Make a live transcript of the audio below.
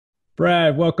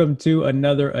Brad, welcome to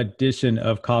another edition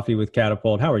of Coffee with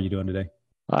Catapult. How are you doing today?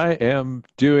 I am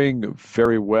doing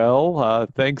very well.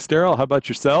 Thanks, Daryl. How about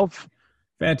yourself?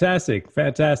 Fantastic,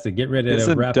 fantastic. Get ready to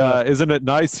Isn't wrap up. isn't it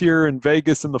nice here in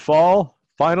Vegas in the fall?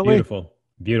 Finally, Beautiful,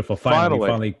 beautiful. Finally, finally.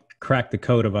 finally cracked the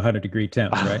code of 100-degree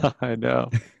temps, right? I know.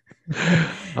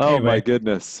 Oh my Anyway,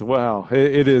 goodness! Wow,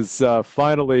 it is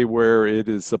finally where it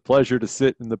is a pleasure to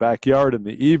sit in the backyard in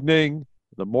the evening.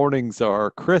 The mornings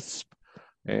are crisp,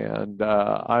 and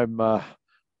I'm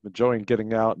enjoying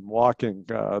getting out and walking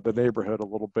the neighborhood a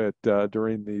little bit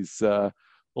during these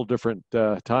little different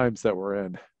times that we're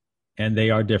in. and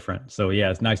they are different. So yeah,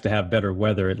 it's nice to have better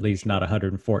weather, at least not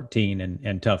 114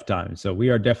 and tough times. So we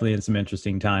are definitely in some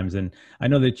interesting times. And I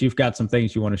know that you've got some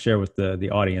things you want to share with the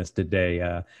audience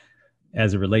today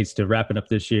as it relates to wrapping up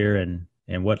this year and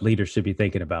what leaders should be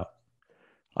thinking about.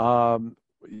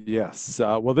 Yes.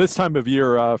 Well, this time of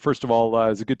year, first of all,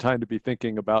 is a good time to be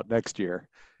thinking about next year.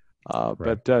 But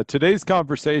Correct. today's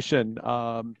conversation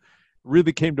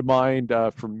really came to mind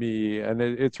for me, and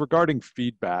it's regarding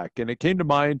feedback. And it came to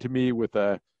mind to me with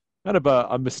a kind of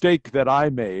a mistake that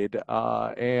I made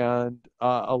and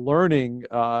a learning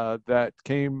that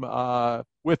came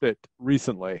with it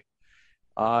recently.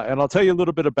 And I'll tell you a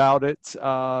little bit about it.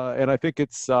 And I think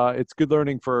it's good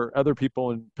learning for other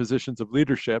people in positions of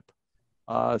leadership,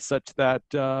 such that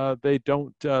they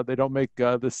don't make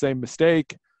the same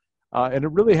mistake. And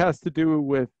it really has to do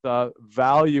with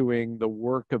valuing the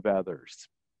work of others.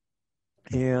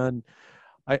 And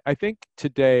I think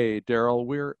today, Daryl,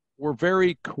 we're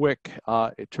very quick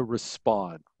to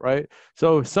respond, right?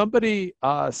 So if somebody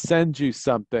sends you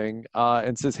something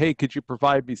and says, "Hey, could you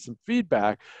provide me some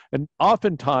feedback?" And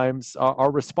oftentimes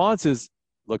our response is,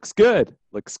 "Looks good,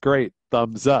 looks great,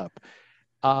 thumbs up,"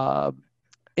 uh,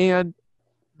 and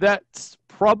that's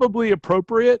probably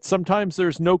appropriate. Sometimes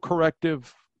there's no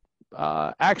corrective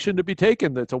action to be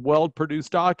taken. That's a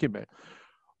well-produced document.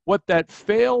 What that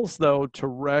fails, though, to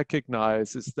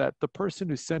recognize is that the person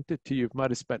who sent it to you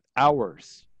might have spent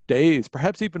hours, days,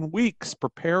 perhaps even weeks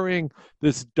preparing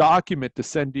this document to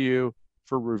send to you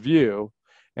for review.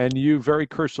 And you very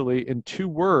crucially, in 2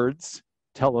 words,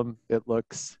 tell them it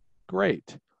looks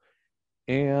great.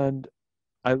 And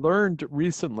I learned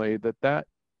recently that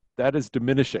is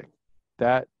diminishing.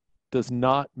 That does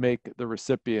not make the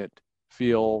recipient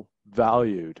feel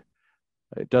valued.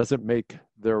 It doesn't make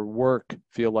their work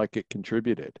feel like it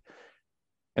contributed.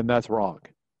 And that's wrong.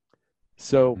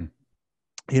 So, Mhm.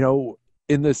 you know,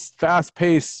 in this fast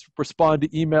pace, respond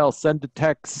to email, send to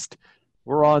text,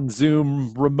 we're on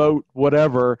Zoom, remote,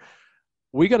 whatever,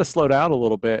 we got to slow down a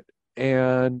little bit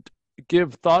and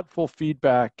give thoughtful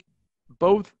feedback,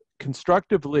 both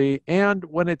constructively and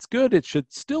when it's good, it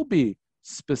should still be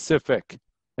specific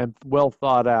and well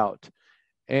thought out.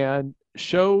 And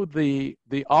show the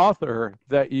author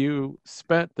that you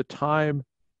spent the time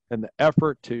and the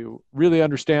effort to really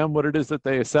understand what it is that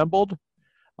they assembled,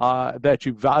 that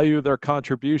you value their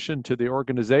contribution to the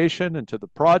organization and to the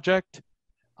project,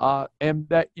 and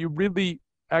that you really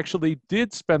actually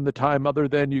did spend the time other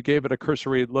than you gave it a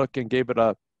cursory look and gave it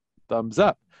a thumbs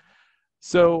up.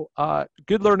 So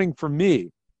good learning for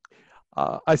me.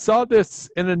 I saw this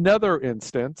in another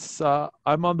instance.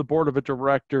 I'm on the board of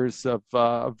directors of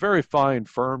a very fine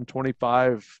firm,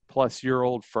 25 plus year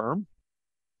old firm.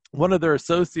 One of their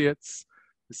associates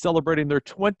is celebrating their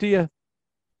 20th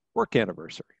work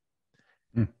anniversary.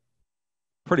 Mm.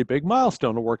 Pretty big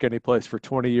milestone to work any place for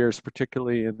 20 years,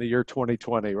 particularly in the year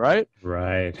 2020, right?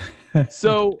 Right.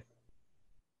 So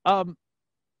um,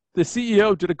 the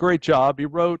CEO did a great job. He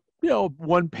wrote,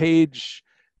 1 page.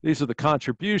 These are the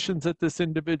contributions that this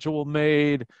individual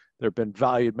made. They've been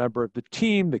valued member of the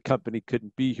team. The company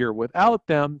couldn't be here without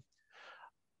them.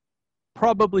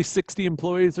 Probably 60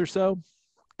 employees or so.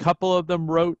 A couple of them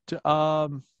wrote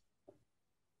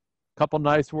couple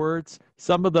nice words.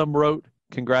 Some of them wrote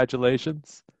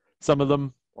congratulations. Some of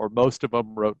them, or most of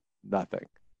them, wrote nothing.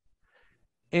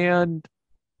 And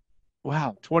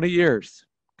wow, 20 years.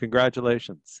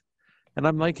 Congratulations. And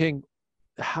I'm thinking,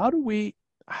 how do we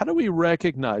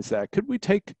recognize that? Could we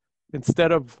take,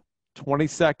 instead of 20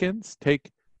 seconds,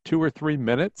 take 2 or 3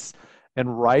 minutes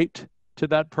and write to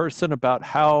that person about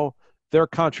how their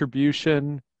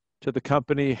contribution to the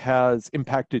company has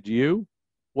impacted you,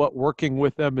 what working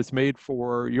with them has made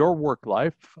for your work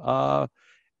life,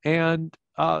 and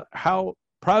how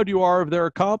proud you are of their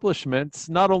accomplishments,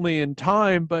 not only in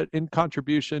time, but in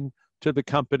contribution to the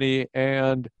company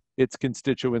and its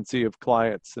constituency of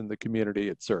clients and the community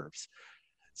it serves.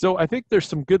 So I think there's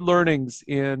some good learnings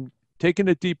in taking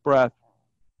a deep breath,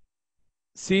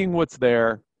 seeing what's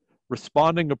there,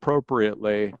 responding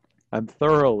appropriately, and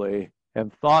thoroughly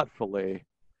and thoughtfully.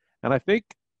 And I think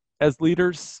as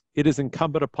leaders, it is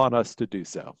incumbent upon us to do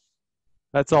so.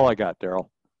 That's all I got, Daryl.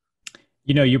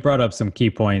 You brought up some key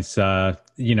points.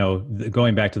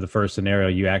 Going back to the first scenario,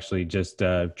 you actually just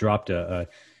dropped a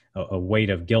weight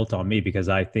of guilt on me because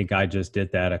I think I just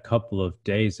did that a couple of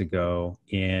days ago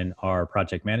in our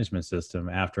project management system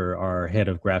after our head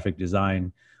of graphic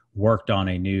design worked on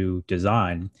a new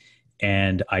design.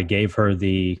 And I gave her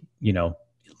it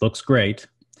looks great.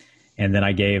 And then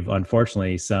I gave,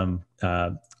 unfortunately, some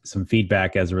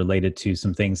feedback as related to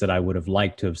some things that I would have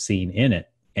liked to have seen in it.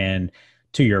 And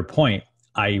to your point,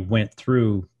 I went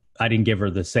through, I didn't give her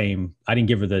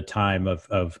the time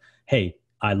of, hey,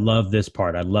 I love this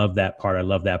part. I love that part. I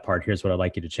love that part. Here's what I'd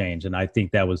like you to change. And I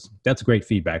think that's great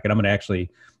feedback. And I'm going to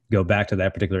actually go back to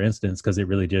that particular instance because it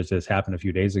really just happened a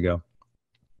few days ago.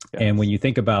 Yes. And when you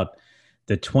think about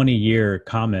the 20-year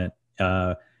comment,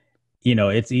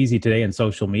 it's easy today in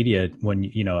social media when,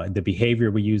 the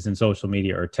behavior we use in social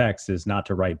media or text is not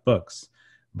to write books.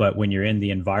 But when you're in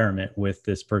the environment with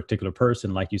this particular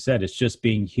person, like you said, it's just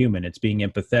being human. It's being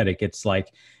empathetic. It's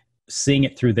like seeing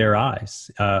it through their eyes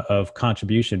of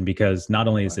contribution, because not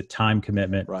only is it time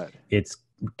commitment, it's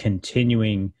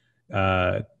continuing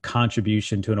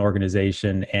contribution to an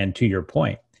organization. And to your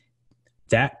point,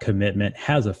 that commitment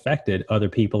has affected other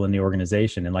people in the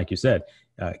organization. And like you said,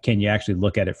 can you actually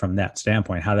look at it from that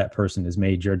standpoint, how that person has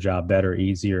made your job better,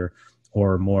 easier,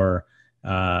 or more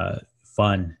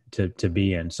fun to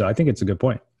be in? So I think it's a good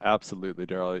point. Absolutely,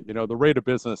 Daryl. The rate of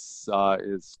business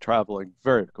is traveling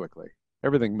very quickly.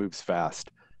 Everything moves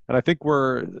fast. And I think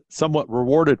we're somewhat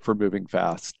rewarded for moving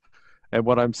fast. And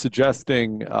what I'm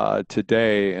suggesting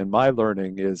today in my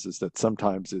learning is that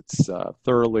sometimes it's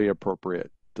thoroughly appropriate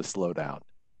to slow down.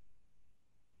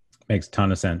 Makes a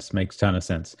ton of sense.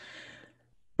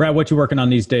 Brad, what you working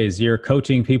on these days? You're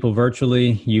coaching people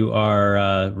virtually. You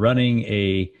are running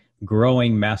a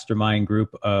growing mastermind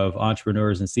group of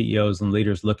entrepreneurs and CEOs and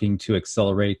leaders looking to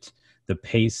accelerate the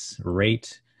pace,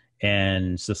 rate,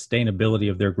 and sustainability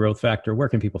of their growth factor. Where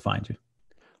can people find you?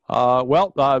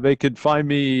 They could find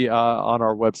me on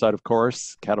our website, of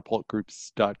course,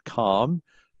 catapultgroups.com,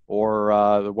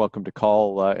 or they're welcome to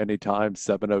call anytime,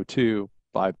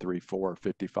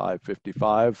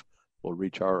 702-534-5555. We'll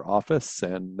reach our office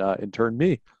and in turn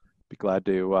me. Be glad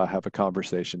to have a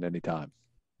conversation anytime.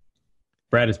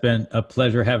 Brad, it's been a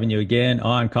pleasure having you again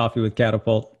on Coffee with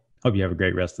Catapult. Hope you have a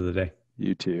great rest of the day.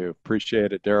 You too.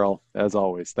 Appreciate it, Daryl. As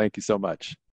always, thank you so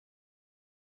much.